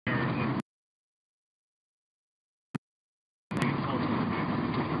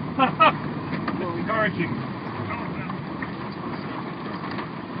charging? Is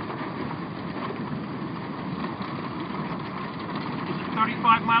it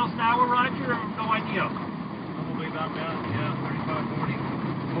 35 miles an hour, Roger, or no idea? Probably about that, yeah, 35, 40.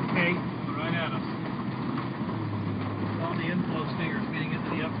 Okay. Right at us. All the inflow stingers feeding into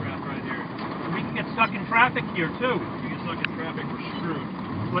the updraft right here. We can get stuck in traffic here, too. If we get stuck in traffic, we're screwed.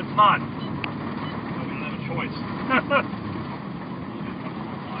 Let's not. So we don't have a choice.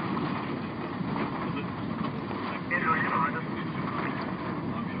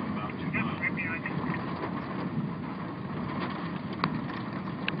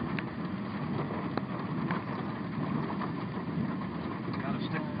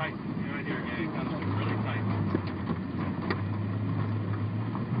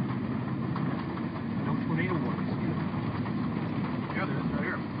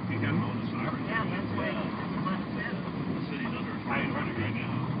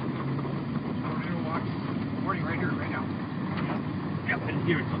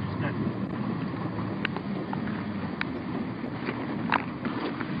 Here, it's understood.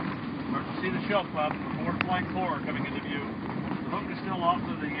 Start to see the shell club, the forward flank core coming into view. The hook is still off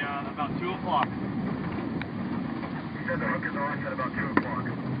to the about 2 o'clock. He said the hook is off at about 2 o'clock.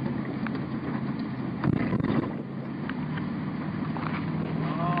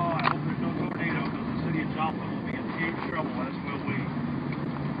 Oh, I hope there's no tornado because the city of Joplin will be in huge trouble, as will we.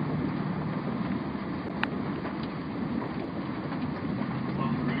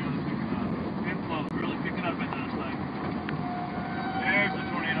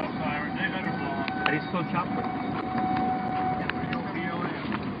 Joplin.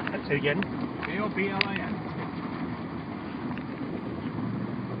 That's it again. Joplin.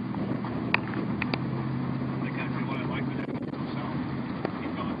 That's actually what I'd like to do myself.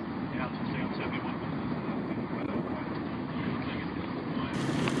 Keep going. Yeah, let's just stay on 71.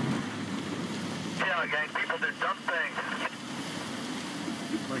 Yeah, gang, people do dumb things.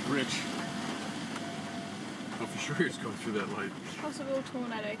 Like Rich. Oh, for sure he's going through that light. Possible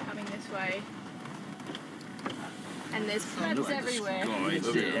tornado coming this way. And there's floods everywhere. Hour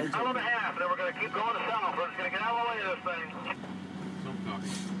and a half, then we're going to keep going south. We're just going to get out of the way of this thing.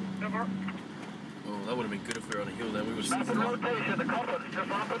 Oh, that would have been good if we were on a hill then. We would have That's the rotation, the couplet is just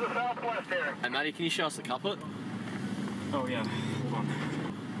off to the southwest here. Hey, Matty, can you show us the couplet? Oh, yeah. Hold on.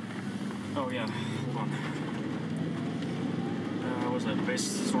 Oh, yeah. Hold on. What was that? The base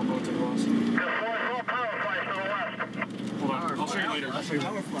storm boat to the west? Full power flash to the west. Hold on. I'll show you later. I'll show you.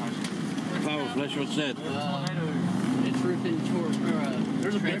 Power flash. Power flash, what's that? It's ripping towards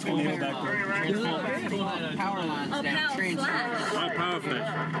There's a big tornado back there. Power lines down. Power flash.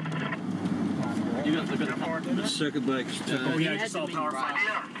 You got the circuit breakers. Oh, yeah, I just saw a power flash.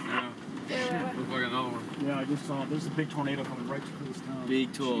 Yeah. Looks like another one. Yeah, I just saw. There's a big tornado coming right through this town.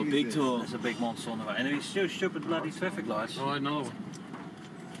 Big tour, big tour. There's a big monster on the way. And it's still stupid bloody traffic lights. Oh, another one.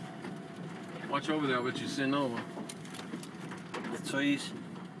 Watch over there, but you see another one. The trees.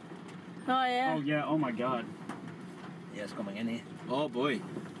 Oh yeah. Oh, yeah. Oh, my God. Yeah, it's coming in here. Oh boy.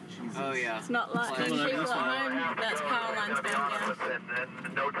 Jesus. Oh yeah. It's not like people at home. That's power lines going down.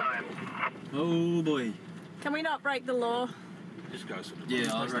 In no time. Oh boy. Can we not break the law? Just goes.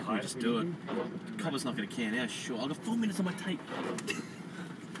 Yeah, I reckon we just do it. Copper's not going to care now, sure. I've got 4 minutes on my tape.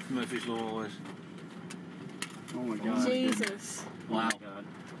 Murphy's Law always. Oh, my God. Jesus. Wow. Oh, my God.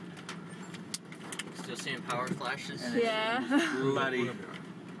 Still seeing power flashes? Yeah. Bloody.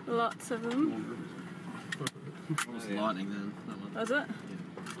 Lots of them. It was lightning then. Was it?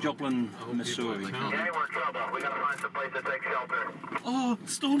 Joplin, Missouri. Yeah, we're in trouble. We gotta find some place to take shelter. Oh,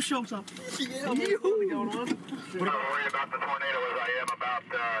 storm shelter. Yeah, what's going on? I'm not worried about the tornado as I am about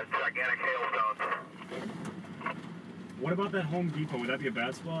gigantic hailstones. What about that Home Depot? Would that be a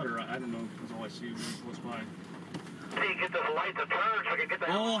bad spot, or I don't know? That's all I see close by. See, get this light to turn so I can get the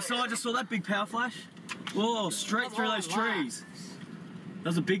Oh, so I just saw that big power flash. Whoa, straight through those trees. That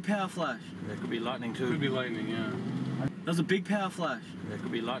was a big power flash. There could be lightning too. Could be lightning, yeah. That was a big power flash. There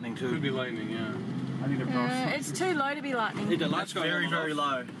could be lightning too. Could be lightning, yeah. I need a power. It's too low to be lightning. The light's very, very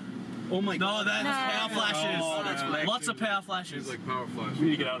low. Oh my God. No, that's power flashes. Oh, that's black. Lots of power flashes. It's like power flash. We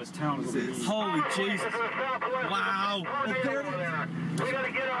need to get out of this town. Holy Jesus. Wow. Oh, there it is. We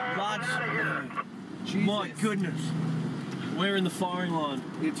gotta get our Large. out of here. My goodness. We're in the firing line.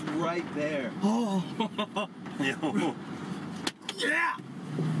 It's right there. Oh. Yeah!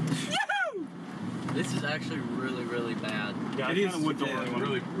 This is actually really, really bad. Yeah, it is.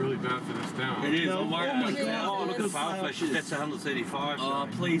 Really, really bad for this town. It is. No, Oh my oh my God. God. Oh, look at the power flashes. That's 135. Oh,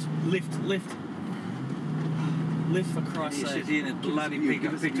 please, lift. Lift for Christ's You sake. sit here and bloody pick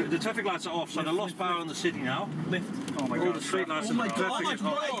up. The traffic lights are off, so they lost power in the city now. Lift. Oh my All God. the street lights Oh my and the God. traffic is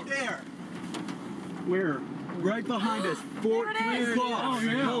Right off. there. Where? Right behind us. 3 o'clock. Oh,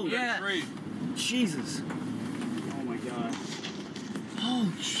 no. Yeah. Three. Jesus. Oh my god.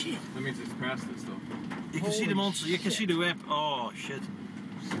 Holy shit. That means it's past us though. You can see the monster. You can see the web. Oh shit.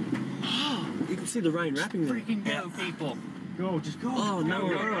 You can see the rain wrapping there. Freaking go, people. Go, just go. Oh, no.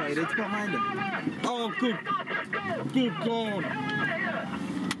 All right, it's behind him. Oh, good. Good God.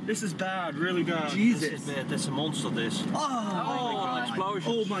 This is bad, really bad. This Jesus. is bad. That's a monster. This. Oh,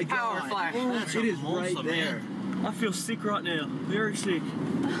 Explosion. Oh my god. Power flash. Oh, That's it a is right monster, there. I feel sick right now. Very sick.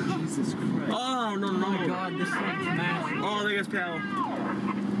 Jesus Christ. Oh, no, no. Oh my god, this thing's massive. Oh, there goes power.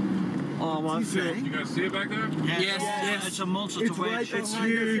 Oh, my What's he foot. saying? You guys see it back there? Yes, yes. It's a monster It's to right wedge. behind It's us.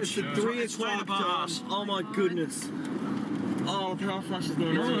 huge. It's at Yeah. 3 It's straight o'clock, above Tom. us. Oh, my goodness. Oh, the power flash is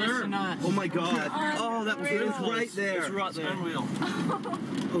going It's on. there. Nuts. Oh my god. Oh, that was It really is close. right there. It's right It's there. unreal.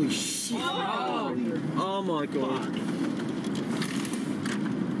 Holy shit. Oh, my God.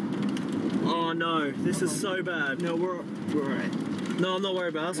 Oh, no. This is so bad. No, we're alright. No, I'm not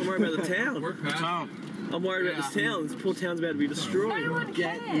worried about us. I'm worried about the town. We're past Town. it. I'm worried about this town. This poor town's about to be destroyed. Everyone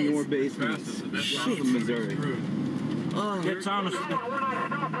Get in cares. your Past basement. us. That's Shit. From Missouri. screwed. Oh, Get town. We're not stopping. I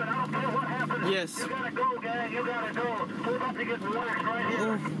don't care what happens. yes. You gotta go, gang. You gotta go. We're about to get waxed right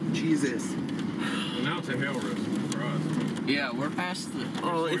here. Oh, Jesus. Well, now it's a hail risk for us. Yeah, we're past the.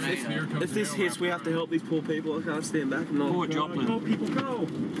 oh Here comes if this the hits, hail we have to help these poor people. I can't stand back. No. Poor Joplin. Go, people, go.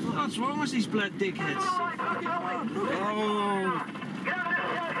 What's wrong with these blood dickheads? Oh.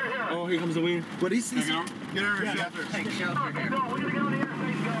 Oh, here comes the wind. But he's Get over shelter. Take shelter here. We're gonna get on the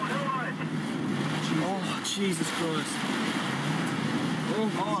interstate going. All right. Oh, Jesus Christ.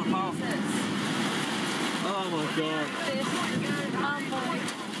 Oh, my God.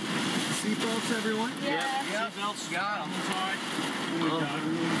 seatbelts, everyone. Yeah. Seatbelts. Got him. Oh.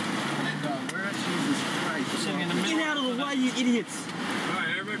 And we're at Jesus Christ. Sitting in the middle. Get out of the way, you idiots. All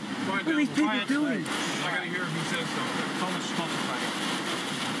right, everybody quiet What are down. these people Quiet, doing? I gotta hear if he says something. Thomas, concentrate.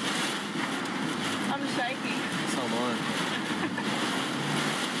 I'm shaking.